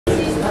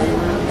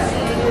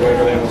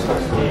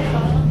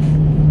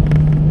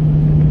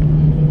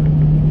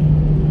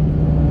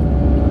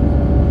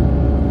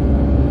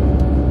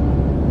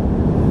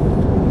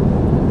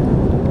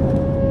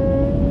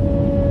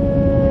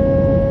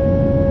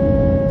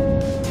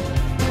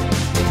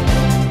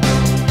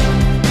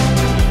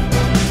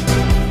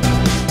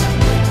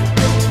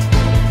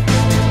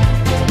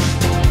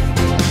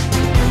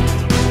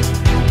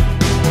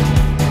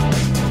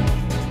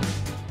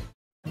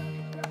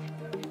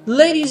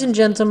Ladies and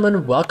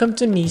gentlemen, welcome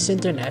to Nice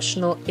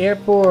International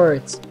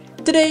Airport.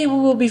 Today we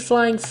will be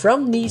flying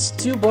from Nice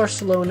to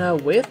Barcelona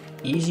with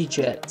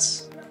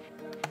Easyjet.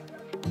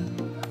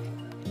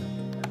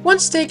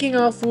 Once taking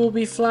off, we will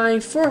be flying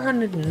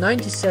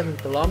 497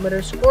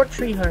 kilometers or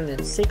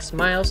 306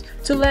 miles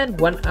to land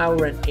 1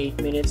 hour and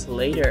 8 minutes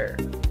later.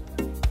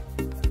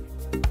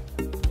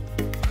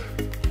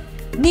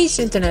 Nice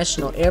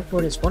International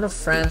Airport is one of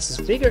France's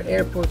bigger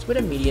airports with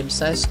a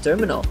medium-sized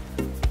terminal.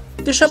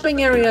 The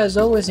shopping area is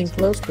always in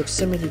close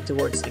proximity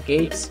towards the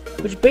gates,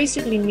 which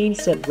basically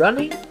means that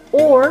running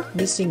or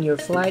missing your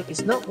flight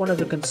is not one of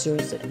the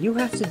concerns that you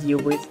have to deal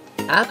with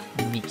at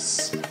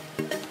Nice.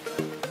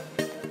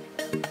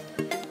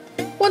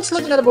 Once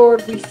looking at the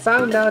board, we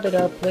found out that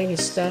our plane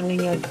is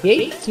standing at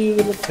Gate 2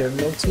 in the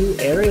Terminal 2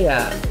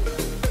 area.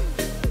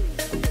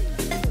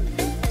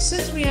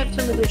 Since we have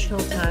some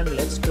additional time,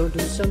 let's go do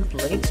some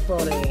plane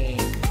spotting.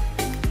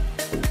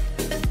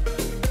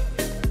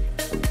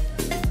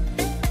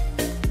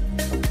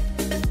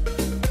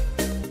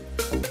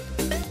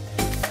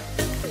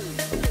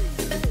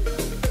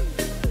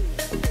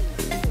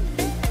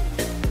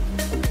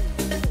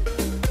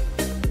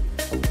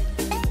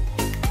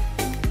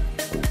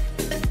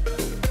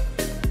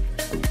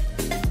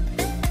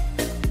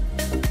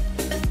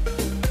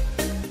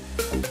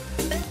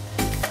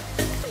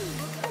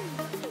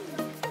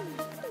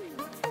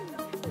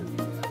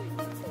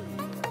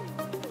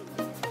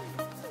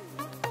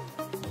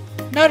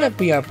 Now that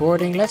we are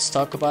boarding, let's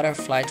talk about our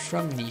flight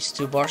from Nice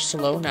to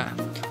Barcelona.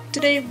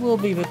 Today we'll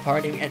be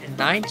departing at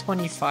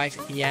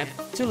 9:25 PM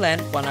to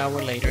land 1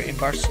 hour later in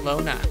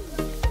Barcelona.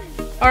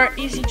 Our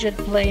Easyjet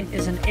plane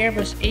is an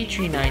Airbus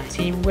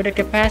A319 with a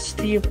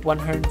capacity of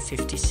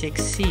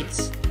 156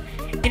 seats.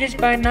 It is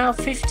by now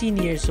 15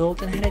 years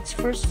old and had its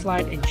first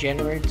flight in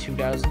January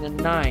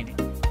 2009.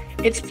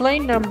 Its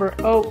plane number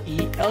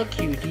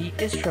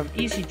OELQD is from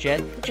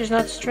Easyjet, which is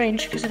not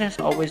strange because it has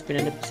always been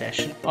in the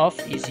possession of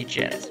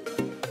Easyjet.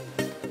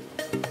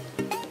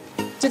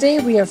 Today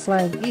we are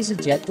flying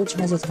Easyjet, which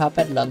has its hub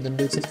at London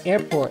Luton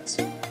Airport.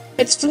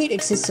 Its fleet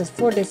consists of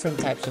 4 different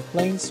types of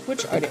planes,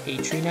 which are the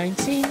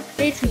A319,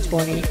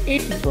 A320,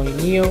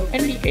 A320neo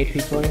and the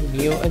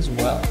A320neo as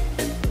well.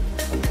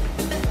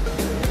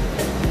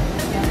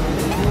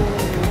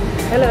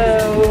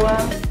 Hello!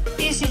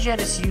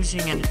 Easyjet is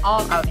using an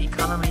all-out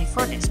economy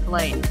for this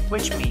plane,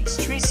 which means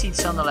 3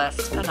 seats on the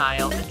left, an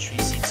aisle and 3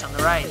 seats on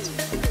the right.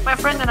 My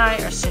friend and I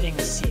are sitting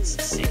in seats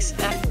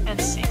 6F and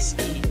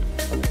 6E.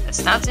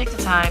 Let's now take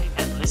the time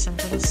and listen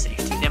to the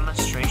safety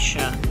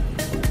demonstration.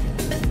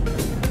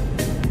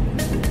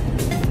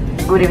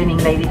 Good evening,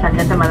 ladies and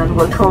gentlemen, and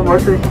welcome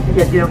aboard to the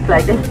Easyjet Europe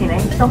flight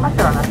destination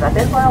Barcelona.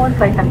 Therefore, our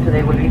flight time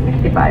today will be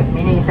 55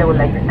 minutes. I would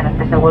like to send a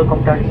special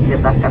welcome to our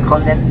Easyjet Retrospect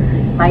holder.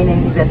 My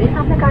name is Beatriz,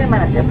 I'm the cabin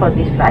manager for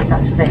this flight,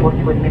 and today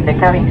working with me in the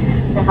cabin.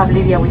 I have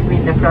Lydia with me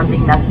in the front,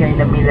 Ignacio in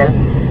the middle,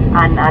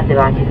 and at the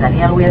back is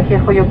Daniel. We are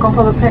here for your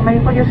comfort,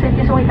 primarily for your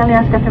safety, so we can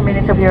ask after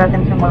minutes of your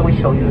attention while we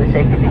show you the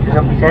safety features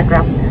of this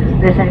aircraft.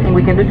 If there's anything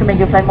we can do to make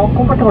your flight more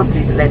comfortable,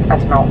 please let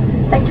us know.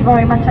 Thank you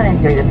very much and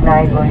enjoy the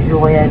flight.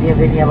 Bonjour et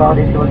bienvenue à bord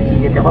de ce vol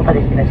Easyjet Europe à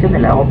destination de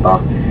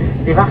l'aéroport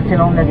de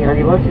Barcelone. La durée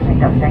du vol c'est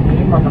 55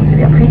 minutes. Mon nom c'est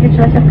Beatriz. Je suis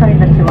la chef cabine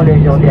de ce vol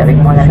aujourd'hui avec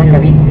moi dans la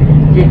cabine.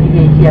 J'ai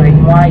Lydia ici avec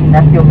moi,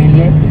 Ignacio au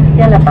milieu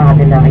et à la part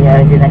de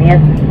l'arrière de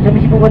Daniel. Je me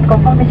suis pour votre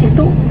confort, mais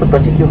surtout pour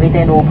votre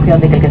sécurité. Nous vous prions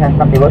de quelques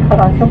instants de votre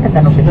attention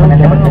pendant nos questions de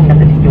démonstration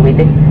de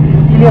sécurité.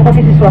 S'il y a quoi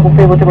que ce soit, vous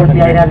pouvez votre vol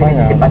aérien,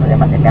 n'hésitez pas à nous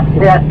demander. Merci.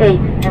 There are 8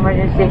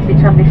 emergency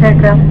exits from this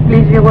aircraft.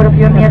 Please be aware of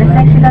your nearest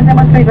exit and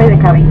demonstrate by the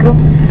cabin crew.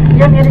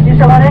 Your nearest use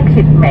of our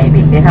exit may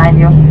be behind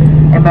you.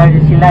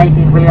 Emergency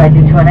lighting will guide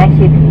you to an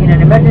exit. In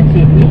an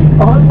emergency, leave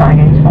all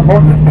baggage on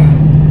board.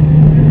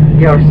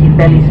 Your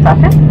seatbelt is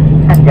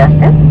fastened,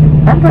 adjusted,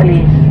 and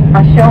released.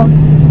 As shown,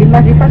 it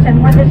must be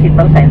fastened when the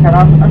seatbelt signs are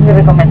on, and we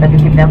recommend that you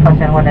keep them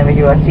fastened whenever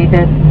you are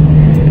seated.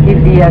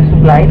 If the air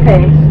supply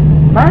fails,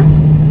 mask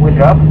will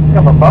drop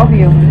from above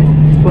you.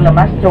 Pull the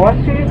mask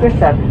towards you to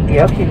start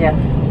the oxygen.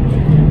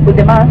 Put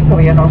the mask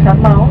over your nose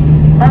and mouth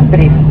and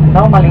breathe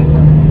normally.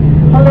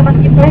 Hold the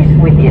mask in place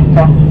with the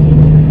extra.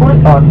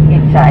 Pull on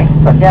inside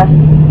to adjust.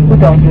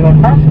 Put on your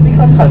mask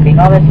before helping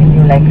others. If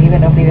you like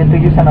even or even to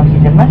use an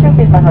oxygen mask, your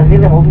face mask must be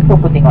removed before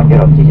putting on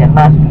your oxygen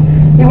mask.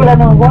 If you will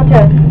allow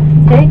water,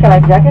 take a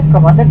life jacket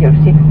from under your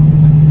seat.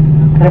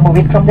 Remove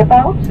it from the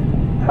pouch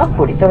and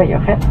put it over your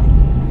head.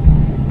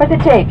 Put the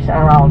tapes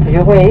around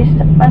your waist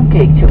and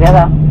click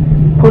together.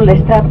 Pull the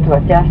strap to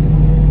adjust.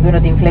 Do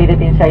not inflate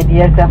it inside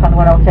the aircraft, and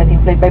when outside,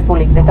 inflate by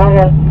pulling the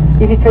toggle.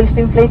 If it fails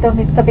to inflate on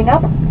it stopping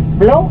up,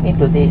 blow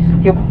into this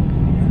tube.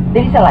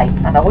 There is a light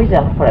and a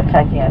whistle for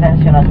attracting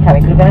attention, and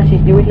cabin crew can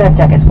assist you with life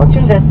jackets for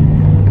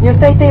children. Your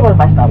tray table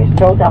must now be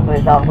stowed and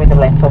placed down with the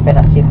blinds open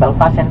and seatbelt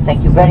fastened.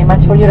 Thank you very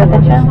much for your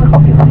attention. We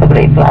hope you have a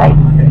great flight.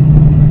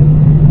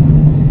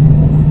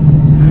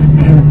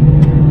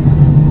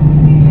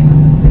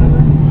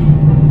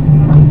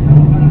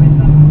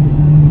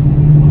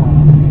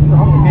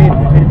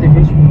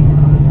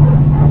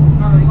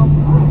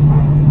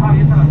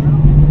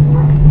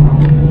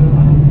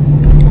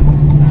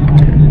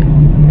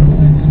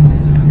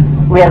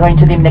 We are going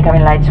to dim the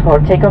cabin lights for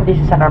takeoff. This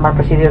is a normal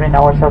procedure in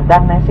hours of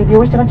darkness. If you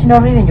wish to continue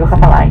reading, you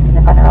have a light in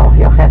the panel of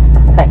your head.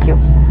 Thank you.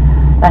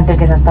 Dans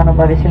quelques instants, on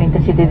va baisser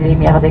l'intensité des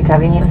lumières des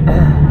cabines.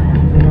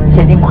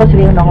 C'est une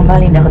procédure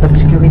normale, une heure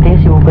d'obscurité.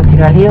 Si vous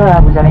continuez à lire,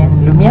 vous avez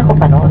une lumière au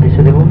panneau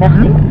au-dessus de vous.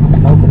 Merci.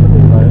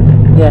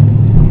 Yeah.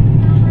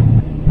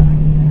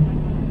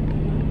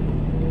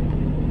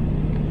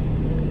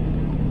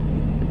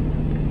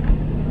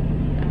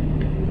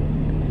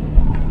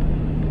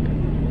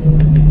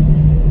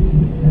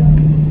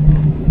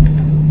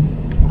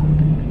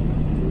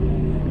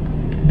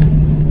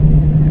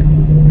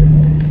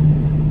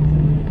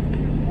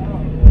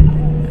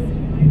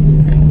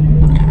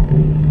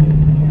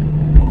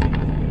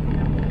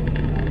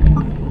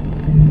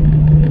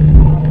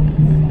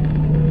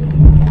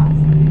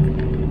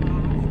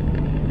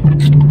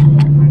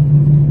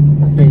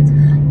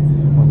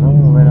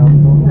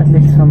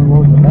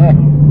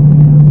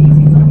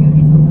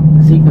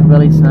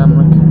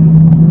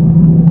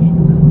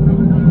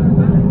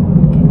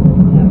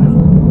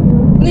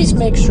 Please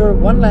make sure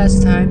one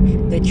last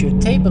time that your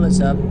table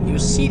is up, your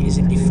seat is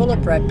in the full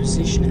upright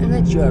position, and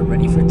that you are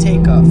ready for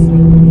takeoff.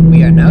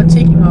 We are now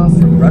taking off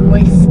from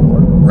runway 4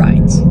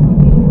 right.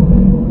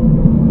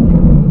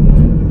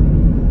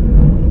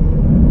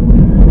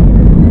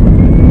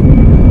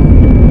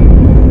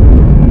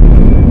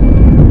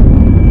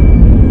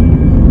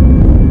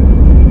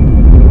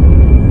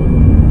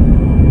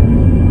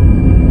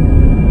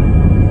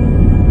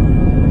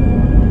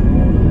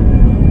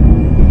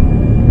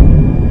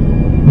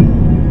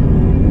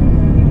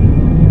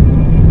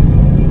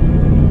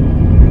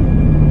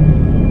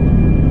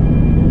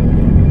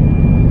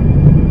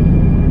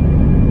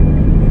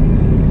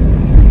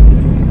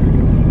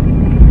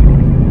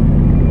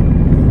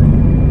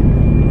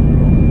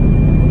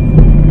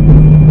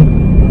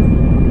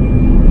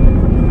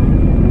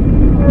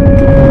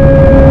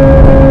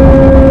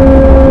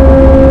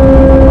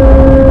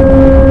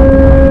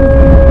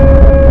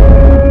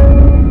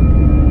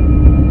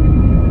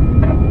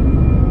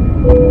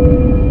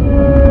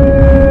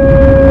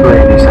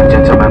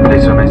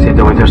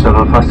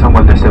 Fasten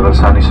while the stable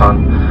sun is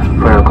on.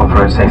 For your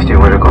comfort and safety,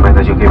 we recommend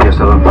that you keep your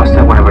stable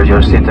fasten whenever you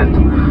are seated.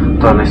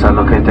 Toilets are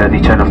located at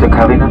each end of the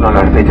cabin and all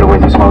are fitted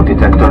with smoke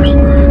detectors.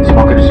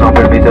 Smoking is not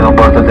permitted on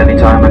board at any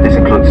time, and this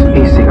includes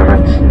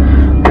e-cigarettes.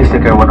 Please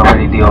take care when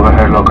opening the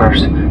overhead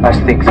lockers, as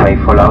things may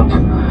fall out.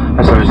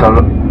 As a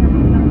result,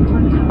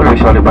 we'll be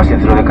shortly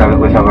passing through the cabin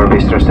with our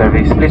visitor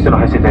service. Please do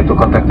not hesitate to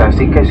contact us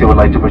in case you would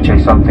like to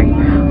purchase something.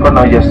 For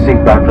now, just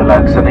sit back,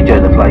 relax, and enjoy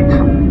the flight.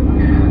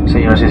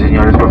 Señoras y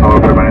señores, por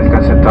favor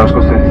permanezcan sentados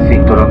con su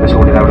cinturón de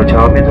seguridad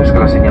abrochado mientras que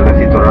la señal de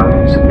cinturón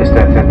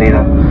esté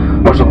encendida.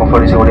 Por su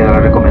confort y seguridad le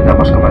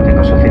recomendamos que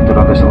mantenga su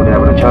cinturón de seguridad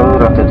abrochado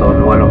durante todo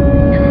el vuelo.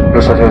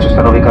 Los asientos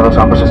están ubicados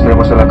a ambos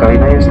extremos de la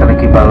cabina y están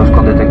equipados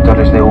con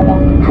detectores de humo.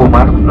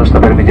 Fumar no está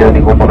permitido en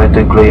ningún momento,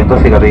 incluyendo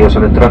cigarrillos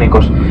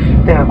electrónicos.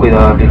 Tengan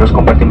cuidado de abrir los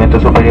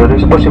compartimentos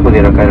superiores por si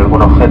pudiera caer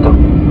algún objeto.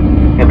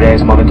 En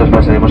breves momentos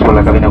pasaremos por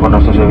la cabina con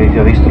nuestro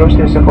servicio distros.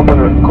 Si desea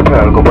comprar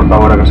algo, por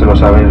favor hágaselo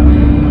saber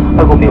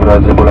algún miembro de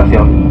la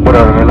tripulación. Por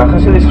ahora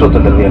relájense y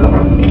disfruten del vuelo.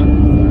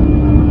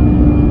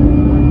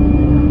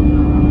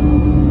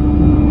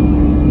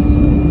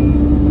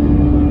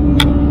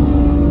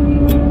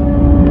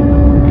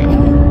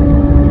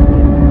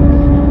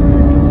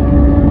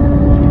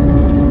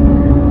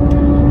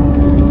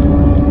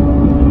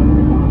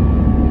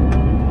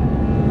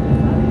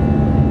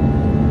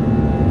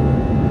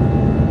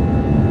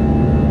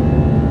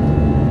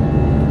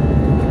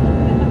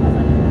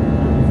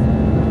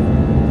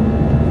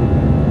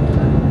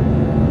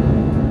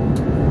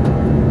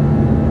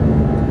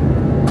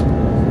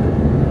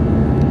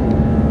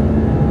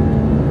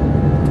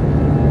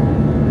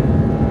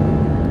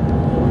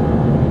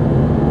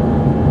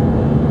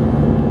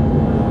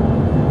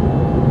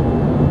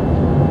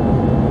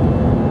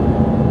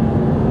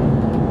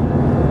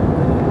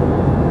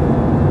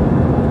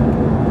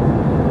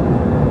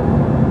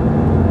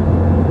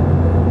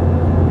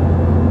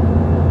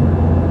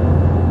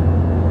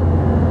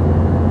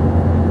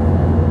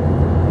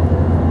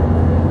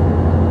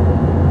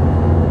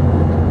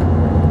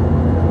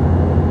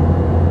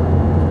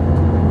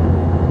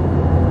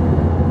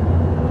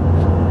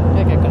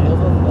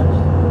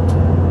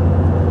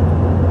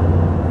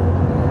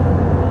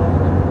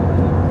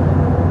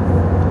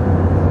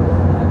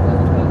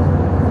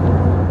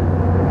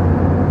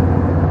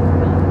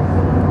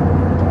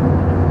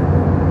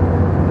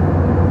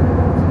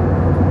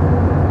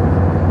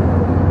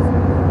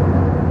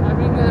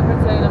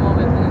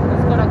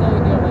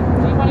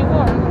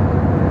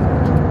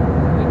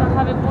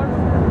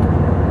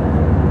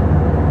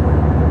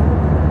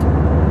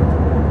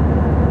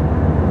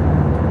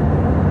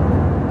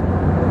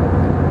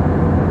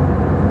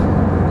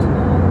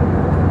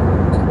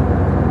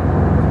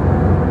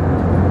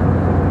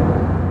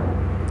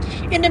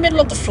 In the middle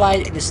of the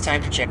flight, it is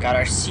time to check out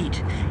our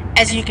seat.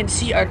 As you can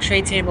see, our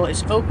tray table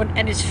is open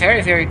and is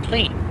very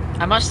clean.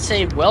 I must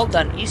say, well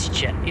done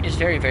Easyjet, it is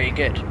very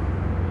good.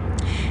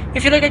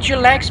 If you look at your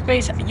leg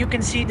space, you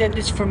can see that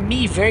it's for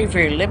me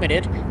very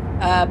limited.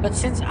 But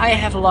since I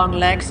have long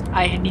legs,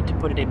 I need to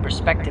put it in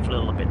perspective a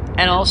little bit.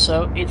 And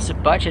also, it's a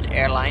budget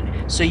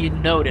airline, so you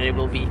know that it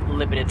will be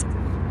limited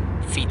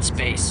feet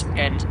space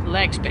and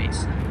leg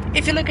space.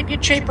 If you look at your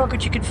tray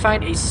pocket, you can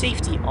find a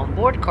safety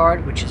onboard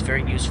card, which is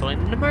very useful in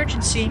an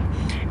emergency,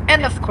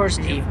 and of course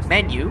a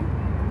menu,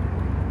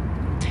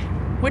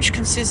 which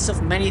consists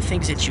of many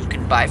things that you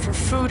can buy for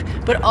food,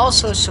 but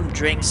also some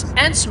drinks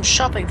and some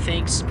shopping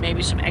things,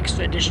 maybe some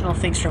extra additional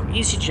things from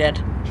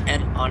Easyjet,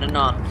 and on and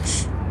on.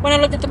 When I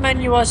looked at the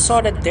menu, I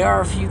saw that there are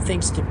a few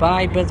things to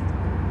buy, but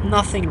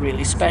nothing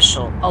really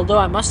special, although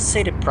I must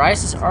say the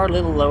prices are a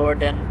little lower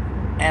than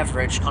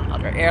average on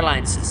other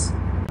airlines.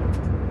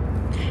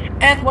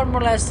 And one more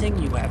last thing,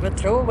 you have a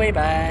throwaway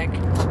bag.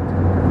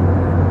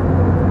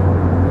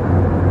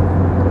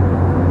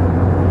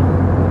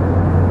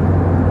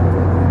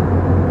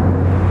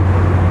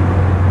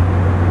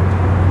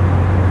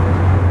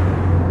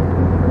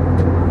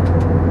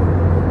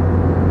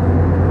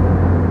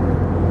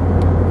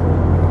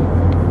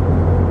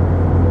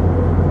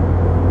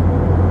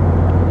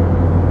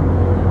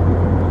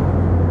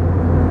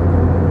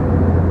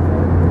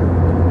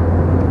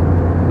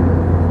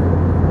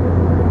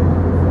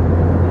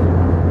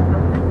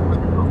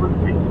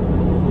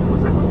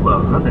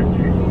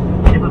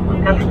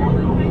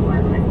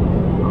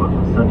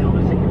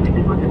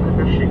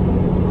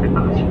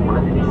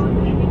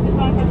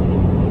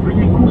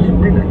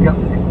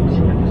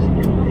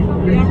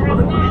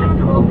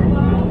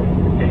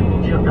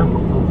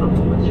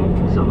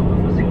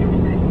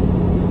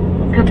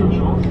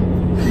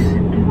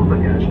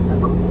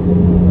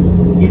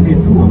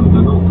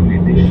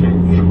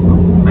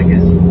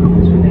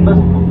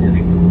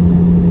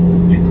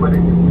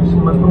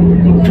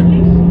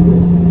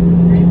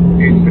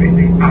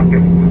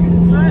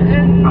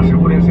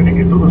 Asegúrense de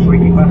que todo su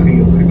equipaje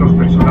y objetos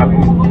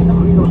personales,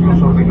 incluidos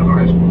los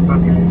ordenadores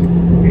portátiles,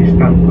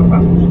 están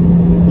guardados.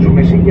 Su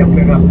mesilla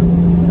plegada,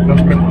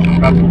 los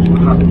termostatos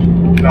bajados,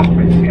 las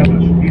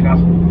persianas subidas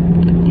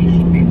y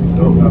su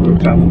cinturón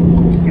abrochado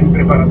en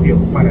preparación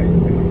para el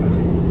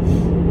aterrizaje.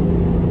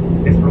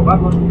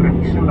 Desprobados,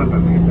 revisen la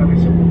tarjeta de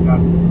seguridad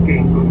que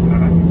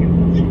encontrarán en el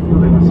bolsillo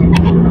del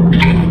asiento de la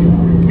mujer,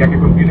 ya que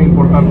contiene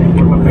importante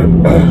información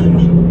sobre su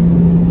seguridad.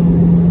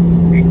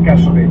 En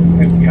caso de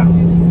emergencia,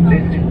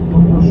 deje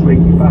todo su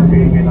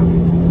equipaje en el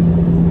avión.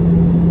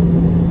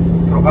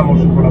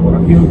 Rogamos su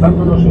colaboración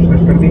dándonos sus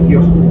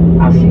desperdicios,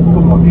 así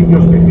como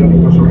aquellos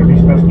periódicos o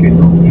revistas que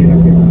no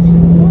quieran quedarse.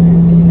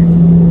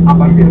 A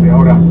partir de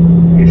ahora,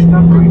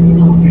 está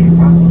prohibido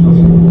utilizar los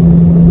asientos.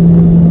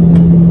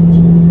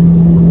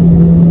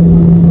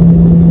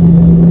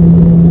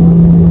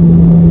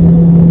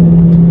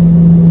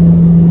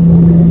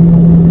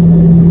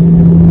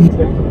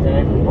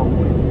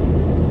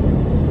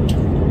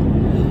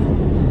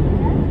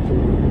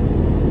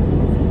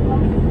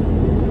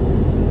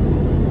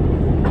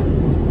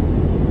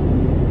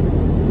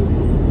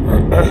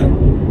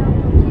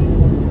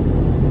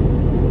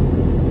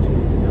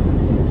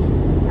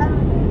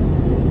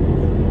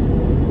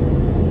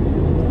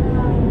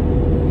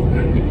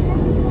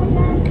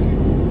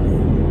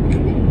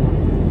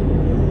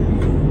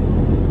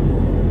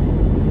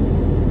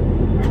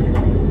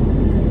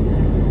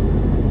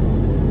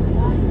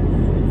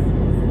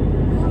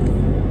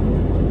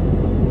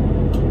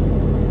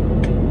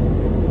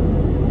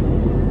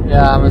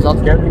 Ja, maar dat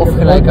of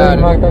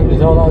gelijkaardig. Maakt ook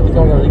dezelfde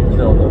autokant als ik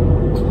besteld heb.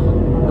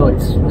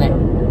 Nooit, nee.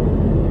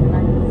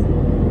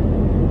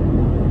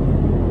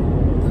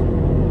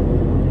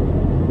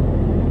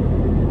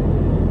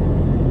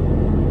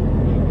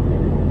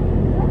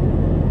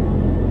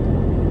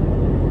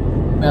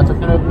 Maar ja, toch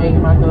kunnen we ook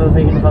meegemaakt dat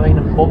we vanwege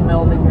een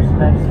bommelding moesten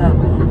blijven staan.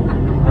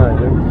 Nee,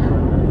 leuk.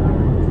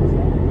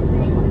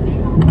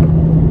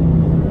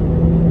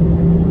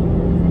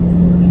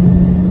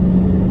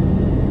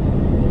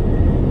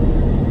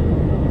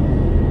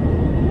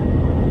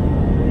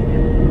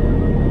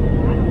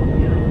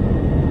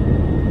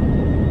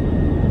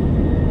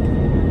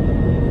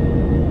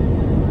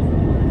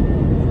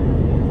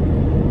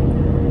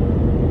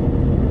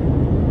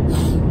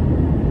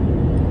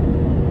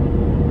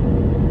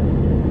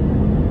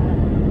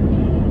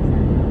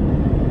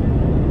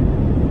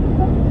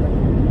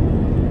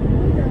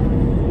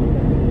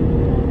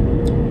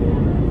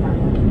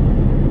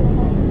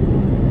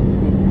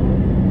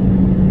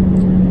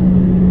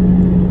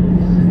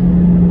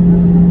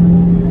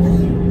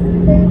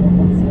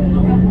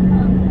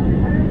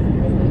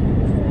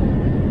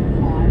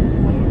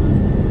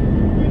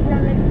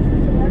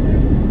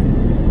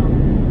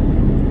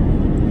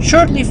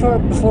 Shortly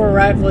before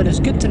arrival, it is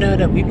good to know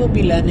that we will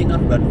be landing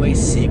on runway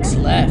 6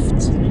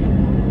 left.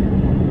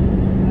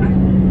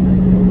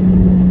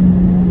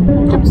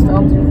 Ik heb het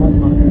strand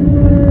gevonden.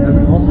 Heb je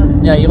gevonden?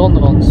 Ja, hier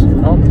onder ons.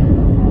 Strand?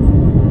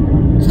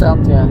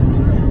 Strand, ja.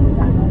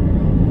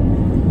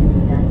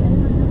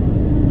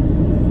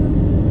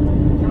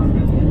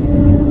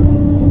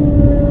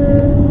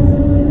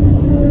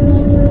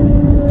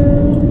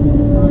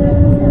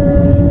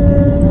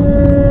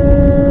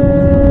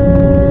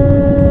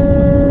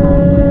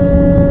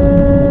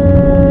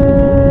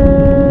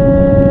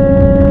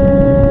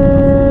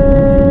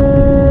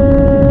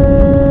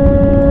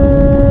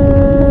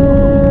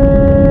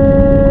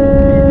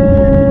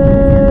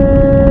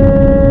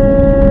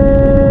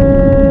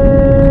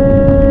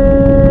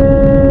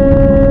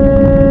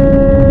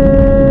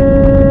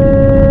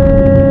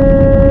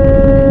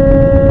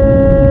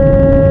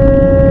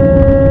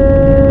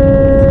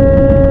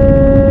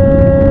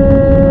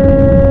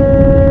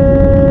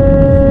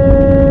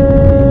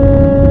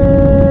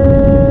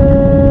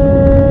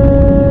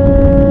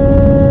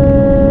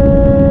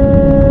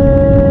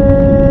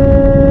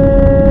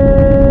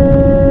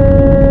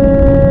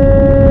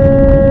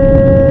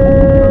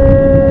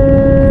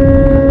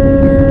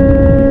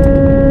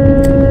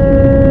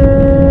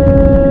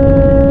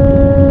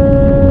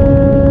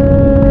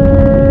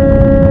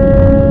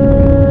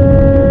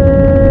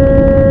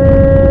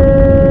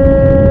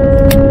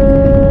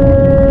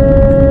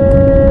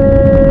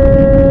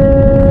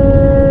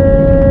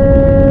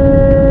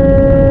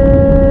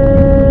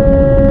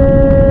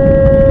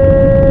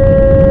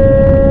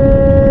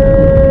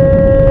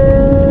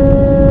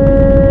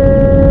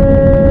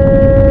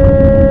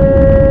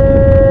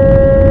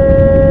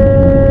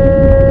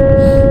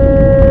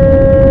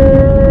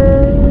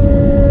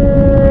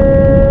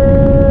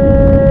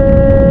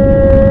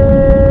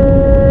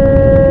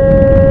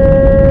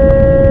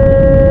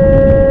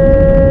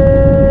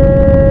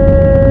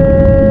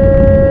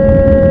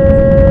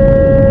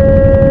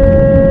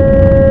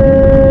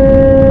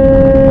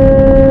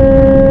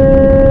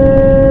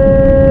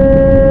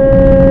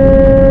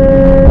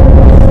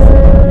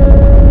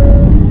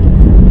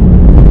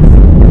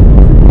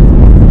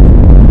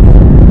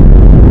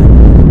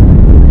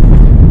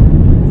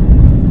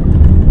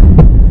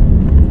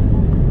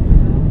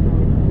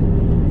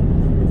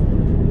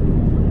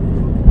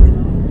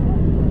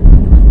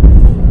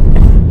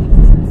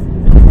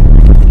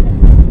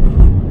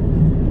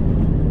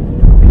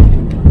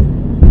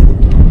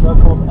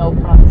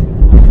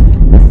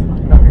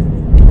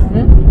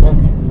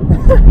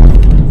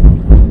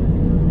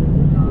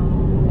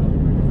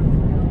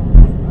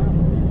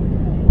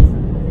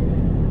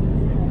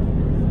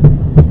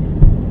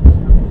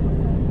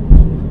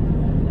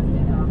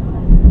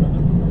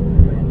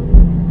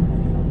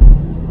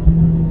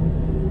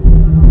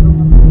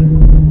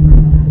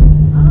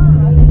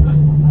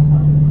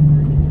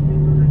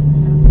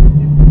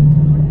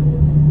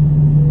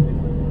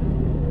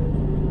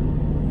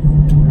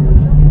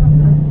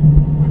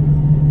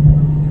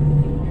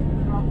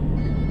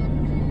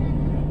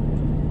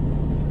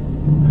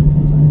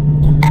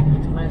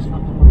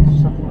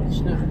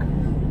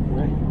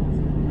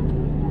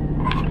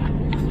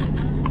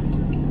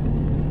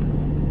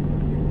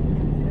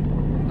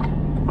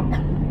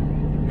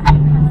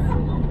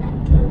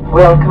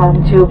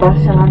 Welcome to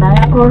Barcelona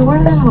Airport,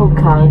 where the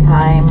local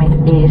time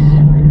is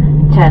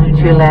 10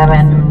 to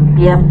 11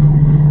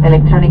 p.m.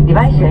 Electronic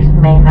devices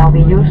may now be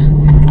used.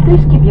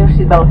 Please keep your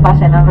seatbelt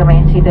fastened and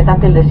remain seated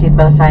until the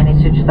seatbelt sign is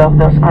switched off.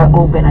 Doors are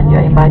open and you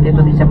are invited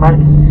to disembark.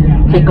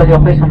 Take all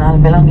your personal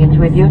belongings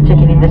with you,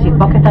 checking in the seat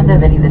pocket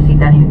underneath the seat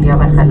and in the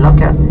overhead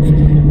locker.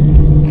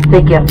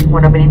 Take care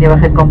when opening the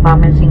overhead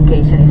compartments in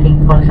case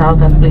anything falls out,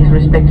 and please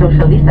respect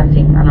social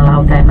distancing and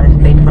allow time and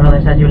space for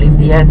others as you leave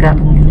the aircraft.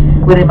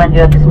 We remind you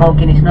that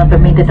smoking is not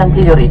permitted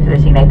until you reach the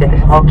designated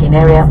smoking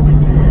area.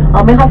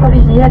 On behalf of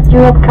Easyjet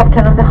Europe,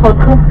 Captain and the whole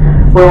crew,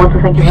 we want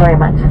to thank you very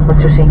much for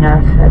choosing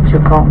us to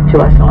come to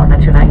Barcelona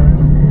tonight.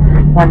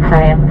 Once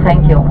again,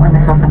 thank you and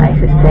have a nice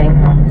stay.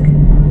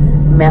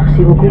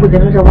 Merci beaucoup de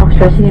nous avoir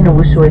choisis et nous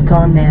vous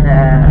souhaitons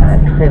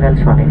une très belle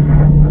soirée.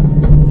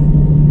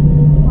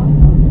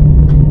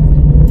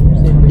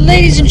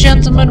 Ladies and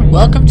gentlemen,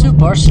 welcome to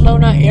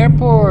Barcelona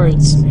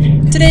Airport.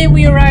 Today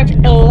we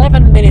arrived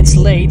 11 minutes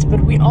late, but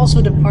we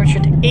also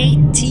departed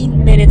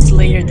 18 minutes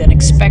later than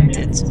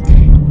expected.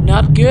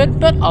 Not good,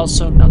 but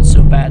also not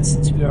so bad,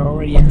 since we are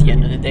already at the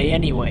end of the day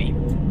anyway.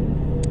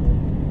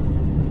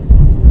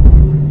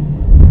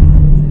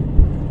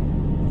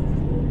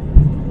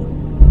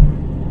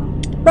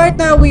 Right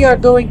now we are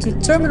going to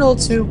Terminal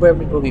 2, where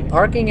we will be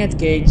parking at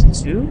Gate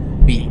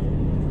 2B.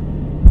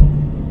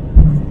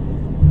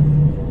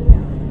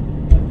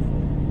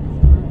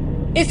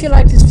 If you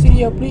like this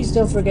video, please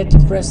don't forget to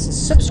press the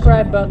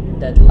subscribe button,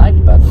 that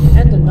like button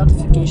and the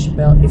notification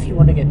bell if you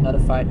want to get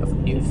notified of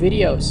new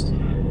videos.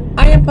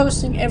 I am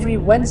posting every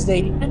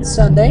Wednesday and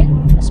Sunday,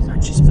 as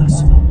much as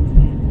possible.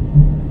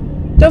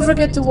 Don't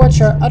forget to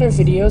watch our other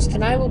videos,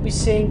 and I will be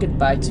saying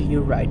goodbye to you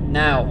right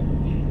now.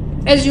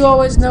 As you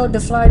always know, the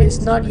flight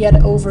is not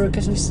yet over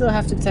because we still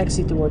have to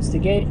taxi towards the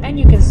gate and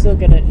you can still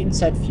get an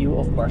inside view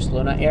of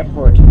Barcelona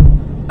Airport.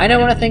 I now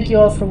want to thank you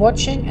all for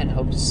watching and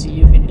hope to see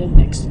you in the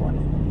next one.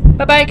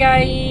 Bye bye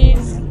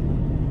guys!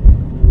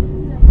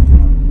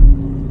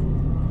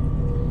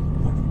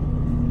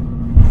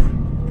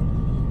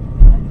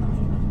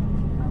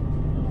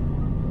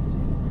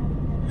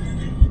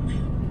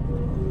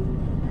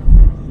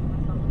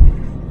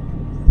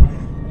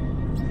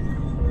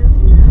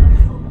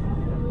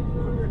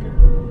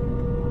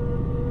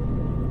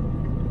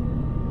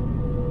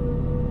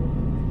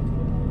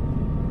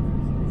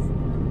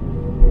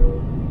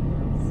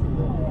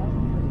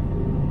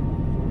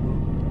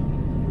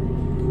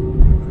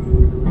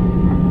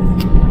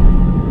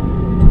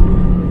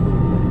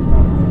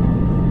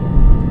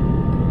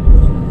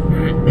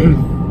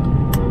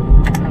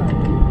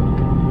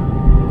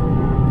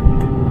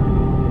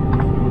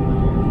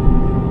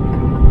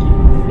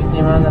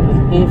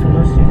 Even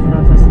lustig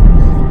vanuit de stad.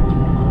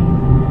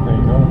 There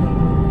you go.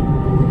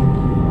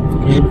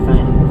 Heel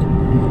fijn.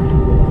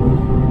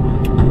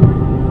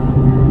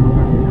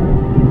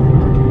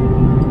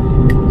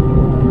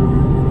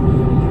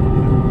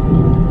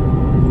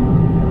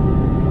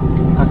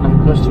 Acá en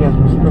Croacia,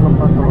 solo un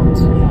par de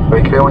horas.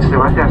 Muchas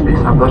gracias,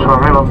 disfrutando su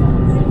arribo.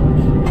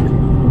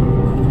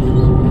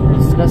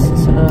 Lassen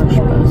Sie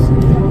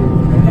Spaß.